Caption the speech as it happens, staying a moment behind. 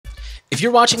If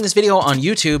you're watching this video on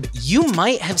YouTube, you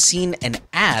might have seen an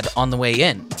ad on the way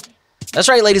in. That's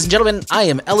right, ladies and gentlemen, I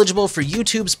am eligible for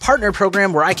YouTube's partner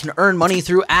program where I can earn money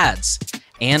through ads,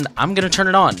 and I'm gonna turn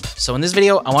it on. So in this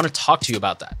video, I wanna talk to you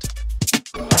about that.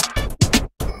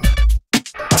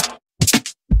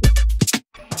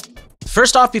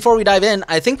 First off, before we dive in,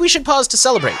 I think we should pause to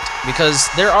celebrate because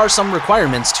there are some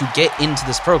requirements to get into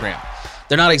this program.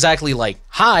 They're not exactly like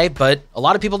high, but a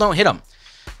lot of people don't hit them.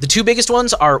 The two biggest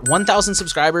ones are 1,000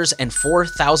 subscribers and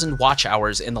 4,000 watch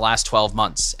hours in the last 12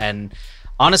 months. And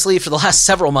honestly, for the last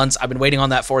several months, I've been waiting on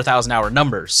that 4,000 hour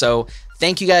number. So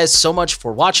thank you guys so much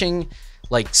for watching.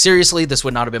 Like seriously, this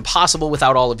would not have been possible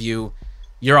without all of you.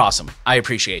 You're awesome. I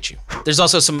appreciate you. There's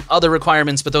also some other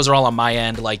requirements, but those are all on my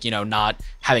end, like, you know, not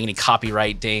having any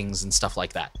copyright dings and stuff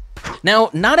like that.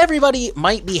 Now, not everybody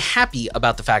might be happy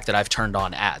about the fact that I've turned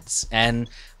on ads, and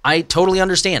I totally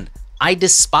understand. I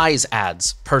despise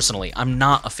ads personally. I'm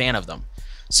not a fan of them.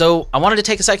 So I wanted to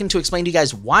take a second to explain to you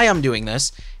guys why I'm doing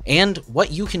this and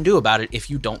what you can do about it if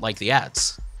you don't like the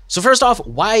ads. So first off,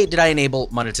 why did I enable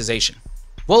monetization?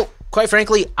 Well, quite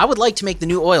frankly, I would like to make the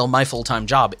new oil my full-time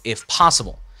job if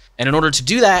possible. And in order to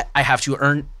do that, I have to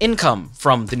earn income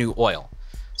from the new oil.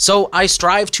 So I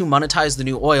strive to monetize the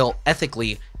new oil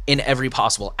ethically in every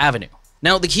possible avenue.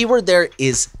 Now, the keyword there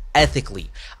is ethically.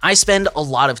 I spend a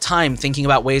lot of time thinking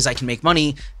about ways I can make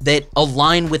money that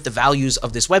align with the values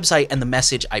of this website and the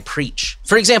message I preach.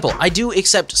 For example, I do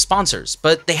accept sponsors,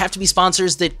 but they have to be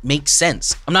sponsors that make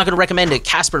sense. I'm not going to recommend a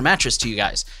Casper mattress to you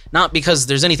guys, not because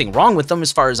there's anything wrong with them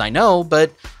as far as I know,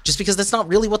 but just because that's not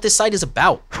really what this site is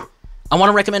about. I want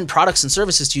to recommend products and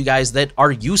services to you guys that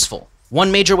are useful.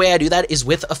 One major way I do that is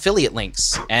with affiliate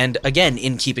links. And again,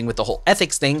 in keeping with the whole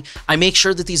ethics thing, I make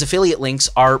sure that these affiliate links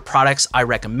are products I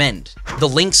recommend. The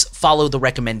links follow the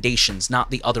recommendations, not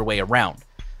the other way around.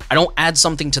 I don't add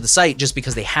something to the site just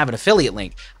because they have an affiliate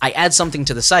link. I add something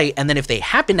to the site, and then if they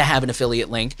happen to have an affiliate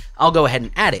link, I'll go ahead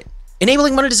and add it.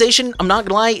 Enabling monetization, I'm not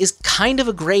gonna lie, is kind of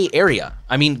a gray area.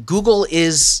 I mean, Google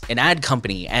is an ad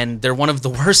company, and they're one of the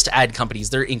worst ad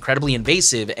companies. They're incredibly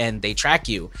invasive, and they track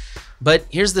you. But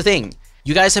here's the thing.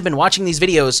 You guys have been watching these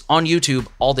videos on YouTube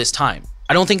all this time.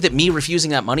 I don't think that me refusing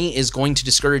that money is going to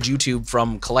discourage YouTube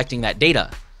from collecting that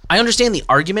data. I understand the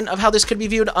argument of how this could be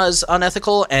viewed as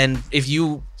unethical, and if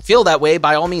you feel that way,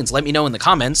 by all means, let me know in the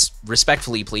comments,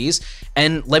 respectfully please,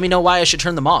 and let me know why I should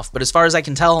turn them off. But as far as I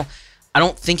can tell, I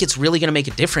don't think it's really gonna make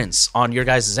a difference on your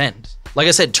guys' end. Like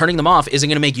I said, turning them off isn't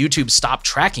gonna make YouTube stop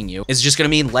tracking you. It's just gonna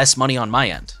mean less money on my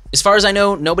end. As far as I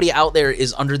know, nobody out there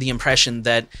is under the impression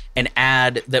that an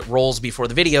ad that rolls before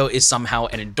the video is somehow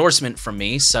an endorsement from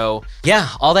me. So yeah,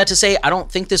 all that to say, I don't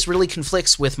think this really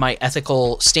conflicts with my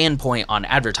ethical standpoint on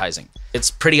advertising.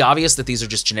 It's pretty obvious that these are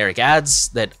just generic ads,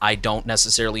 that I don't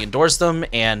necessarily endorse them.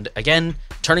 And again,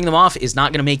 turning them off is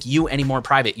not gonna make you any more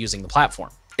private using the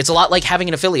platform. It's a lot like having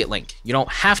an affiliate link. You don't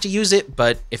have to use it,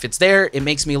 but if it's there, it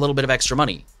makes me a little bit of extra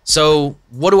money. So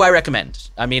what do I recommend?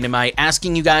 I mean, am I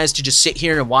asking you guys to just sit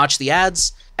here and watch the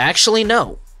ads? Actually,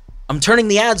 no. I'm turning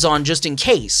the ads on just in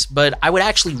case, but I would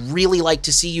actually really like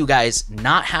to see you guys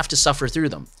not have to suffer through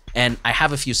them. And I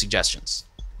have a few suggestions.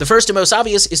 The first and most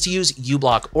obvious is to use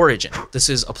uBlock Origin. This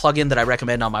is a plugin that I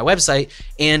recommend on my website,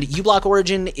 and uBlock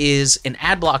Origin is an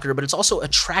ad blocker, but it's also a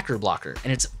tracker blocker,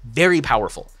 and it's very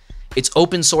powerful. It's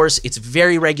open source, it's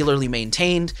very regularly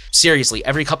maintained. Seriously,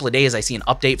 every couple of days I see an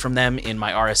update from them in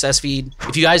my RSS feed.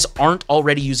 If you guys aren't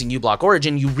already using uBlock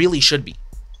Origin, you really should be.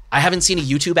 I haven't seen a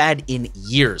YouTube ad in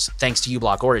years thanks to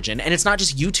uBlock Origin, and it's not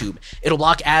just YouTube. It'll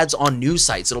block ads on news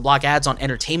sites, it'll block ads on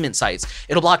entertainment sites,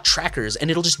 it'll block trackers,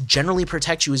 and it'll just generally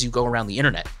protect you as you go around the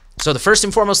internet. So the first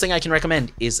and foremost thing I can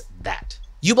recommend is that.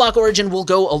 uBlock Origin will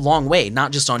go a long way,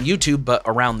 not just on YouTube, but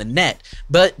around the net.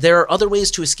 But there are other ways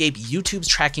to escape YouTube's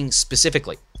tracking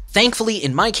specifically. Thankfully,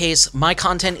 in my case, my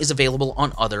content is available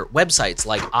on other websites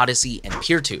like Odyssey and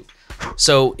PeerTube.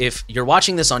 So if you're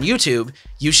watching this on YouTube,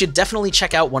 you should definitely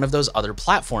check out one of those other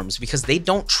platforms because they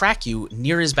don't track you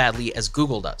near as badly as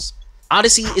Google does.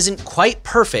 Odyssey isn't quite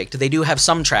perfect, they do have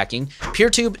some tracking.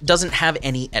 PeerTube doesn't have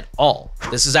any at all.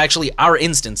 This is actually our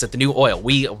instance at the new oil.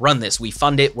 We run this, we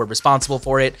fund it, we're responsible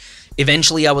for it.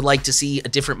 Eventually, I would like to see a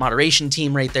different moderation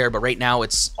team right there, but right now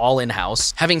it's all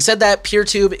in-house. Having said that,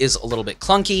 PeerTube is a little bit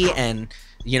clunky and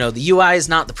you know, the UI is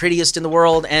not the prettiest in the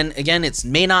world, and again, it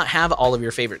may not have all of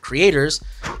your favorite creators,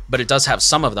 but it does have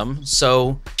some of them,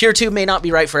 so PeerTube may not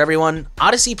be right for everyone.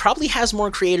 Odyssey probably has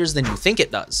more creators than you think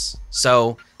it does,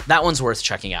 so that one's worth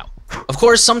checking out. Of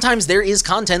course, sometimes there is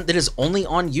content that is only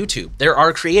on YouTube. There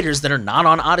are creators that are not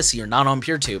on Odyssey or not on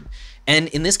PeerTube, and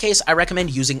in this case, I recommend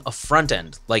using a front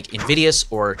end, like Invidious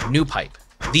or NewPipe.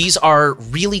 These are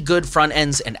really good front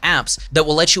ends and apps that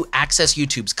will let you access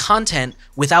YouTube's content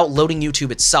without loading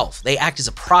YouTube itself. They act as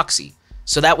a proxy.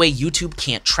 So that way YouTube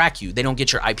can't track you. They don't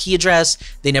get your IP address.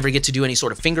 They never get to do any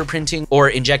sort of fingerprinting or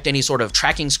inject any sort of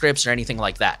tracking scripts or anything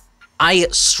like that. I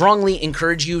strongly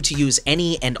encourage you to use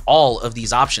any and all of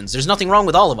these options. There's nothing wrong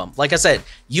with all of them. Like I said,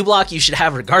 uBlock you should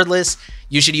have regardless.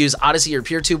 You should use Odyssey or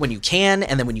PeerTube when you can,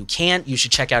 and then when you can't, you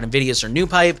should check out Invidious or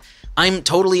NewPipe. I'm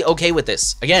totally okay with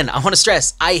this. Again, I want to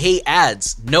stress, I hate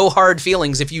ads. No hard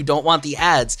feelings if you don't want the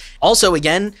ads. Also,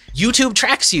 again, YouTube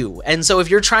tracks you. And so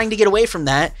if you're trying to get away from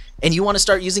that and you want to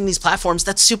start using these platforms,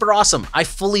 that's super awesome. I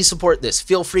fully support this.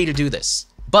 Feel free to do this.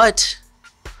 But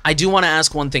I do want to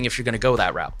ask one thing if you're going to go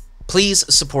that route. Please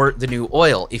support the new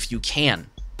oil if you can,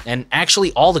 and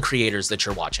actually all the creators that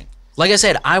you're watching. Like I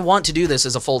said, I want to do this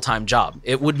as a full-time job.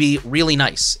 It would be really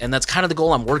nice, and that's kind of the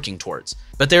goal I'm working towards.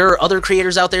 But there are other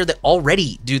creators out there that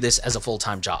already do this as a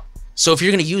full-time job. So if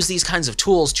you're going to use these kinds of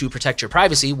tools to protect your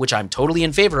privacy, which I'm totally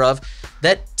in favor of,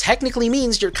 that technically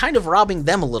means you're kind of robbing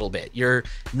them a little bit. You're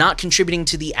not contributing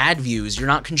to the ad views. You're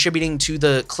not contributing to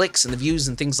the clicks and the views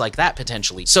and things like that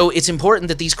potentially. So it's important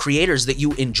that these creators that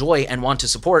you enjoy and want to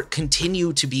support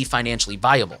continue to be financially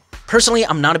viable. Personally,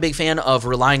 I'm not a big fan of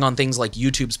relying on things like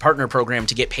YouTube's partner program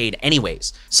to get paid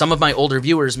anyways. Some of my older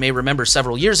viewers may remember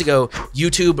several years ago,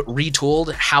 YouTube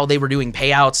retooled how they were doing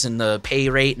payouts and the pay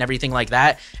rate and everything like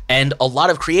that, and a lot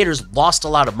of creators lost a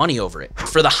lot of money over it.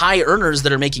 For the high earners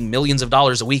that are making millions of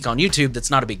dollars a week on YouTube,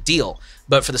 that's not a big deal.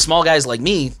 But for the small guys like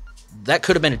me, that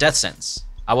could have been a death sentence.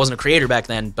 I wasn't a creator back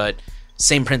then, but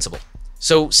same principle.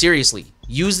 So seriously,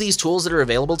 use these tools that are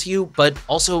available to you, but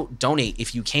also donate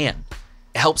if you can.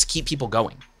 It helps keep people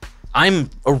going. I'm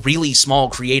a really small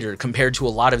creator compared to a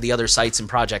lot of the other sites and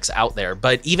projects out there,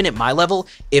 but even at my level,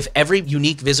 if every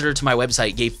unique visitor to my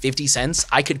website gave 50 cents,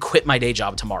 I could quit my day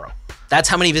job tomorrow. That's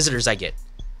how many visitors I get.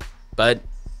 But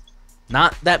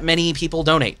not that many people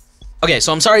donate. Okay,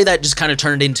 so I'm sorry that just kind of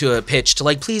turned into a pitch to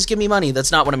like, please give me money.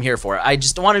 That's not what I'm here for. I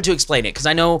just wanted to explain it because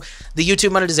I know the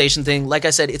YouTube monetization thing, like I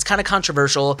said, it's kind of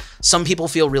controversial. Some people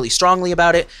feel really strongly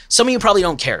about it. Some of you probably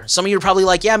don't care. Some of you are probably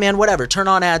like, yeah, man, whatever. Turn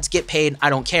on ads, get paid.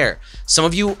 I don't care. Some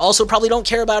of you also probably don't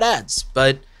care about ads.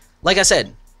 But like I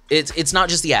said, it's not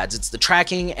just the ads. It's the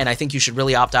tracking. And I think you should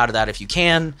really opt out of that if you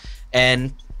can.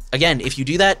 And again, if you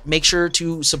do that, make sure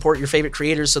to support your favorite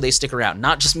creators so they stick around.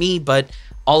 Not just me, but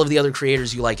all of the other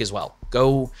creators you like as well.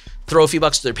 Go throw a few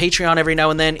bucks to their Patreon every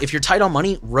now and then. If you're tight on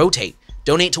money, rotate.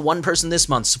 Donate to one person this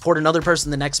month, support another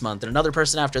person the next month, and another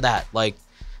person after that. Like,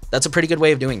 that's a pretty good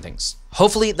way of doing things.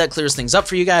 Hopefully that clears things up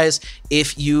for you guys.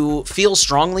 If you feel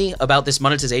strongly about this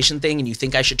monetization thing and you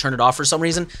think I should turn it off for some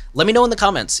reason, let me know in the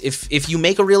comments. If you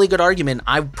make a really good argument,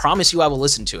 I promise you I will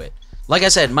listen to it. Like I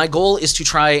said, my goal is to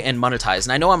try and monetize,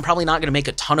 and I know I'm probably not going to make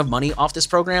a ton of money off this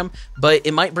program, but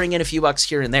it might bring in a few bucks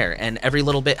here and there, and every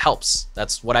little bit helps.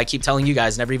 That's what I keep telling you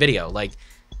guys in every video. Like,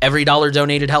 every dollar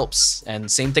donated helps, and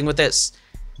same thing with this.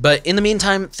 But in the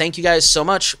meantime, thank you guys so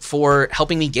much for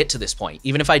helping me get to this point.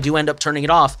 Even if I do end up turning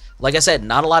it off, like I said,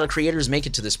 not a lot of creators make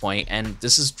it to this point, and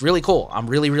this is really cool. I'm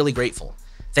really, really grateful.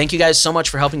 Thank you guys so much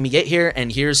for helping me get here, and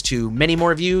here's to many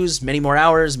more views, many more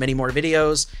hours, many more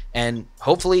videos, and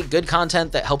hopefully good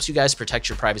content that helps you guys protect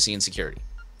your privacy and security.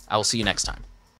 I will see you next time.